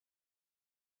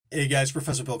Hey guys,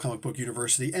 Professor Bill, Comic Book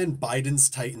University, and Biden's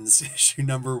Titans, issue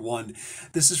number 1.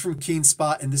 This is from Keen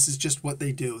Spot, and this is just what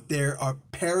they do. They're a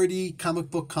parody comic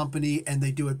book company, and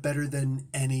they do it better than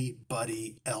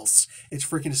anybody else. It's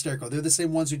freaking hysterical. They're the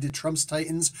same ones who did Trump's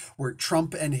Titans, where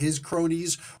Trump and his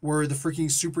cronies were the freaking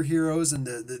superheroes, and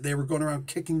they were going around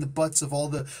kicking the butts of all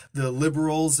the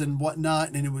liberals and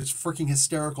whatnot, and it was freaking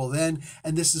hysterical then,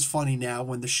 and this is funny now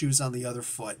when the shoe's on the other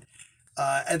foot.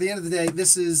 At the end of the day,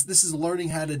 this is learning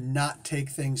how to not take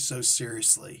things so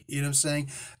seriously. You know what I'm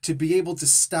saying? To be able to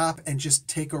stop and just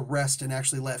take a rest and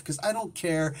actually laugh. Because I don't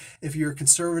care if you're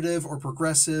conservative or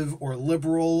progressive or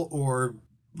liberal or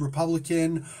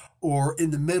Republican or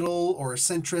in the middle or a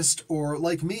centrist or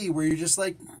like me, where you're just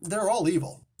like, they're all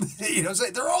evil. You know what I'm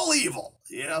saying? They're all evil.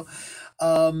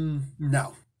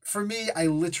 No. For me, I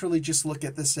literally just look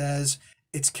at this as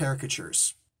it's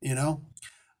caricatures, you know?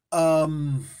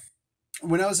 Um,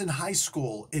 when I was in high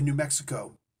school in New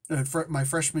Mexico, my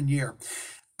freshman year,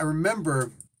 I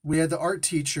remember we had the art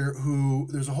teacher who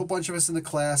there's a whole bunch of us in the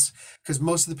class because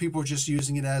most of the people were just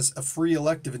using it as a free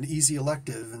elective, an easy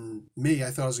elective. And me,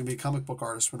 I thought I was going to be a comic book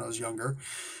artist when I was younger.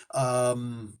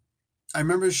 Um, I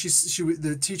remember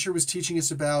the teacher was teaching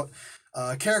us about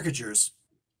caricatures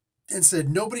and said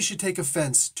nobody should take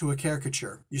offense to a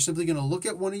caricature. You're simply going to look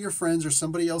at one of your friends or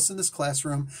somebody else in this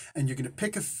classroom, and you're going to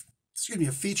pick a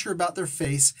feature about their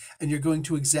face, and you're going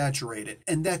to exaggerate it,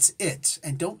 and that's it.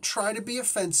 And don't try to be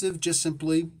offensive. Just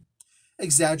simply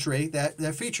exaggerate that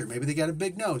feature. Maybe they got a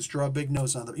big nose. Draw a big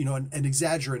nose on the an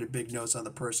exaggerated big nose on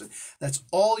the person. That's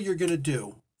all you're going to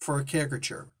do for a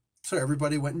caricature. So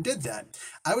everybody went and did that.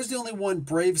 I was the only one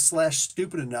brave /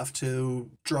 stupid enough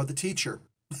to draw the teacher.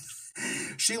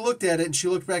 She looked at it and she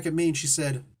looked back at me and she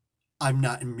said, "I'm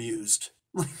not amused."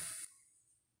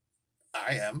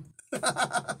 I am.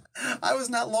 I was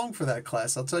not long for that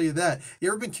class, I'll tell you that. You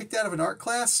ever been kicked out of an art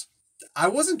class? I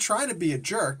wasn't trying to be a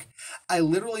jerk. I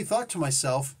literally thought to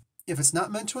myself, if it's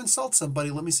not meant to insult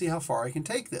somebody, let me see how far I can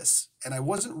take this. And I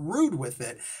wasn't rude with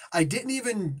it. I didn't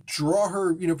even draw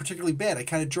her, particularly bad. I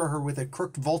kind of draw her with a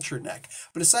crooked vulture neck.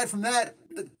 But aside from that,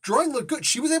 the drawing looked good.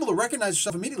 She was able to recognize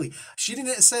herself immediately. She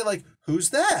didn't say, like, "Who's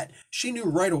that?" She knew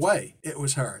right away it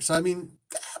was her. So, I mean,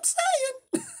 I'm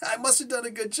saying I must have done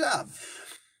a good job.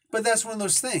 But that's one of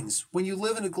those things. When you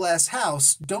live in a glass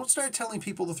house, don't start telling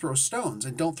people to throw stones,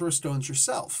 and don't throw stones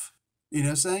yourself. You know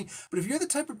what I'm saying? But if you're the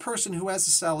type of person who has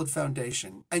a solid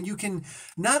foundation, and you can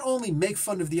not only make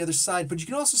fun of the other side, but you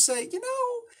can also say,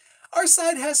 our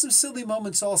side has some silly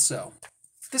moments also.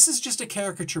 This is just a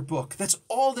caricature book. That's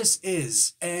all this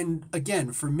is. And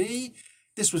again, for me,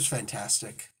 this was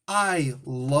fantastic. I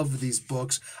love these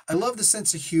books. I love the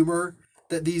sense of humor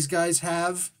that these guys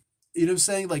have. You know what I'm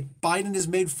saying? Like Biden is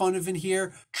made fun of in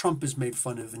here. Trump is made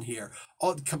fun of in here.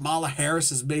 Kamala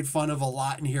Harris is made fun of a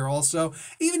lot in here also.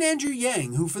 Even Andrew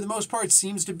Yang, who for the most part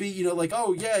seems to be, like,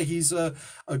 oh yeah, he's a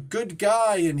good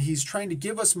guy and he's trying to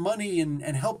give us money and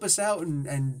help us out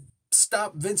and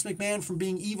stop Vince McMahon from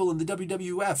being evil in the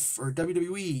WWF or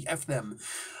WWE, F them.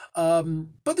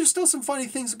 But there's still some funny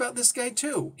things about this guy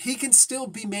too. He can still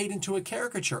be made into a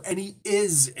caricature, and he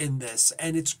is in this,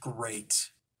 and it's great.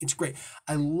 It's great.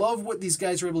 I love what these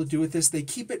guys are able to do with this. They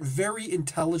keep it very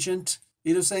intelligent,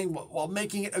 saying, while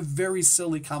making it a very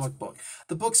silly comic book.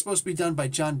 The book's supposed to be done by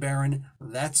John Barron.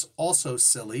 That's also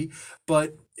silly,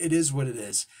 but it is what it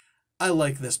is. I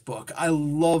like this book. I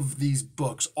love these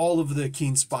books, all of the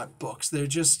Keen Spot books. They're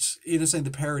just, saying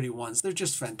the parody ones. They're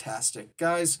just fantastic,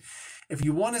 guys. If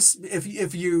you want to,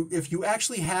 if you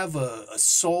actually have a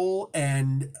soul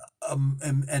and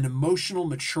an emotional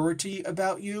maturity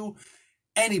about you,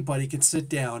 anybody can sit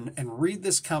down and read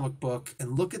this comic book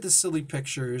and look at the silly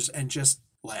pictures and just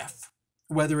laugh.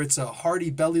 Whether it's a hearty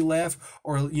belly laugh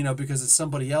or, because it's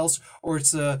somebody else, or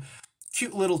it's a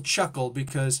cute little chuckle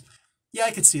because, yeah,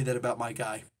 I could see that about my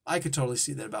guy. I could totally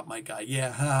see that about my guy.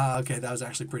 Yeah, okay, that was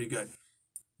actually pretty good.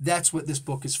 That's what this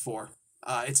book is for.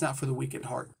 It's not for the weak at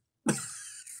heart.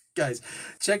 Guys,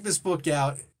 check this book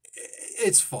out.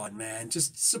 It's fun, man.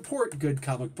 Just support good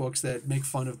comic books that make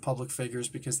fun of public figures,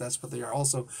 because that's what they are.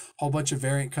 Also, a whole bunch of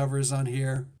variant covers on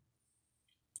here,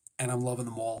 and I'm loving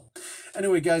them all.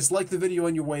 Anyway, guys, like the video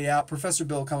on your way out. Professor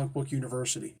Bill, Comic Book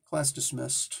University. Class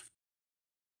dismissed.